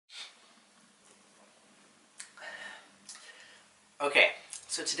Okay,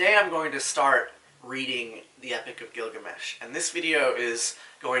 so today I'm going to start reading the Epic of Gilgamesh, and this video is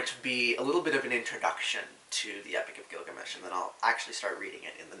going to be a little bit of an introduction to the Epic of Gilgamesh, and then I'll actually start reading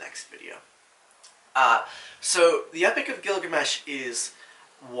it in the next video. So the Epic of Gilgamesh is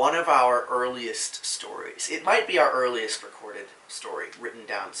one of our earliest stories. It might be our earliest recorded story, written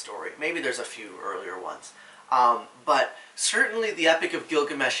down story. Maybe there's a few earlier ones. But certainly the Epic of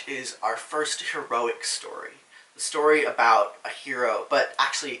Gilgamesh is our first heroic story. The story about a hero, but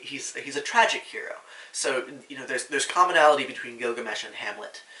actually he's a tragic hero. So, you know, there's commonality between Gilgamesh and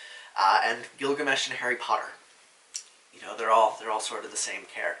Hamlet, and Gilgamesh and Harry Potter. You know, they're all sort of the same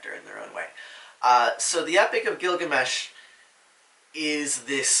character in their own way. So the Epic of Gilgamesh is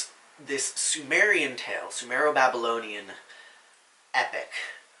this Sumerian tale, Sumero-Babylonian epic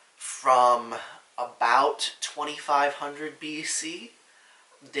from about 2500 BC.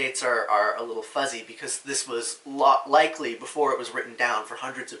 The dates are a little fuzzy because this was likely, before it was written down, for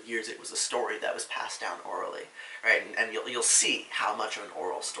hundreds of years it was a story that was passed down orally, right? And you'll see how much of an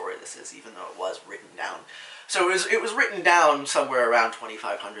oral story this is, even though it was written down. So it was written down somewhere around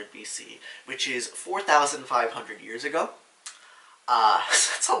 2500 BC, which is 4,500 years ago.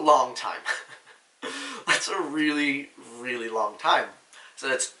 That's a long time. That's a really, really long time.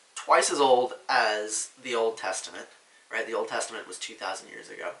 So it's twice as old as the Old Testament, right? The Old Testament was 2,000 years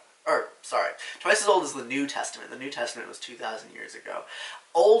ago. Or, sorry, twice as old as the New Testament. The New Testament was 2,000 years ago.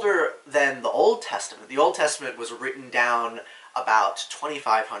 Older than the Old Testament. The Old Testament was written down about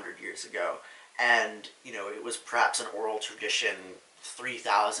 2,500 years ago. And, you know, it was perhaps an oral tradition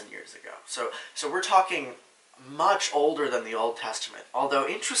 3,000 years ago. So we're talking much older than the Old Testament. Although,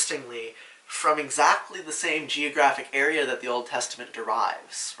 interestingly, from exactly the same geographic area that the Old Testament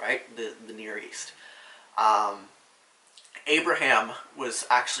derives, right? The Near East. Abraham was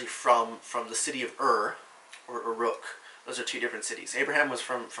actually from the city of Ur, or Uruk. Those are two different cities. Abraham was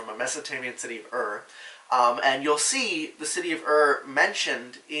from a Mesopotamian city of Ur. And you'll see the city of Ur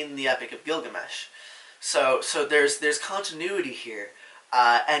mentioned in the Epic of Gilgamesh. So there's continuity here.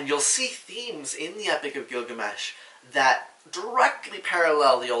 And you'll see themes in the Epic of Gilgamesh that directly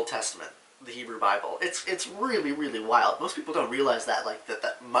parallel the Old Testament, the Hebrew Bible. It's really, really wild. Most people don't realize that, like,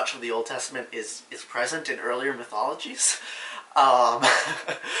 that much of the Old Testament is present in earlier mythologies.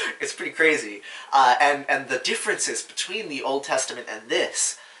 It's pretty crazy. And the differences between the Old Testament and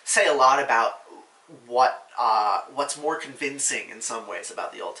this say a lot about what's more convincing in some ways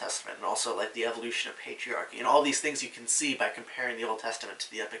about the Old Testament, and also like the evolution of patriarchy, and all these things you can see by comparing the Old Testament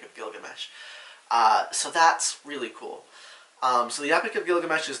to the Epic of Gilgamesh. So that's really cool. So the Epic of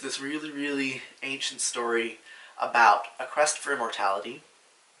Gilgamesh is this really, really ancient story about a quest for immortality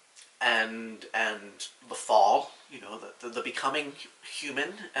and the fall, you know, the becoming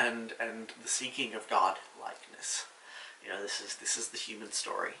human and the seeking of God-likeness. You know, this is the human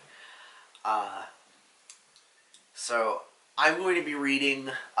story. So I'm going to be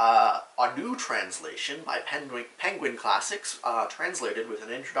reading a new translation by Penguin Classics, translated with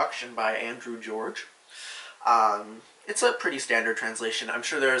an introduction by Andrew George. It's a pretty standard translation. I'm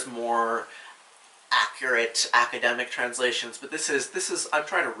sure there's more accurate academic translations, but this is I'm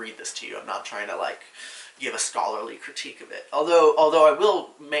trying to read this to you. I'm not trying to, like, give a scholarly critique of it. Although I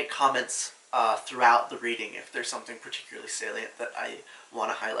will make comments throughout the reading if there's something particularly salient that I want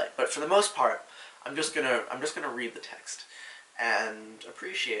to highlight. But for the most part, I'm just gonna read the text and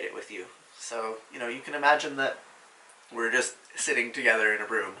appreciate it with you. So, you know, you can imagine that we're just sitting together in a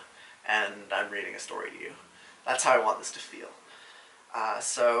room and I'm reading a story to you. That's how I want this to feel.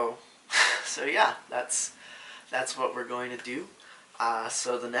 So yeah, that's what we're going to do.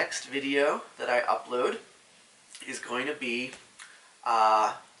 So the next video that I upload is going to be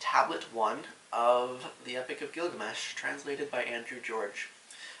Tablet 1 of the Epic of Gilgamesh, translated by Andrew George.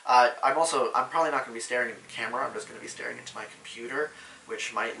 I'm probably not going to be staring at the camera. I'm just going to be staring into my computer,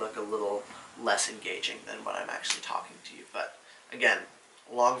 which might look a little less engaging than when I'm actually talking to you. But again,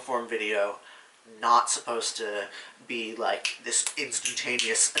 long-form video, not supposed to be like this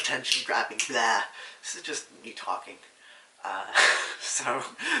instantaneous attention-grabbing blah. This is just me talking. So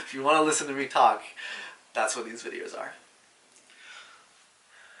if you want to listen to me talk, that's what these videos are.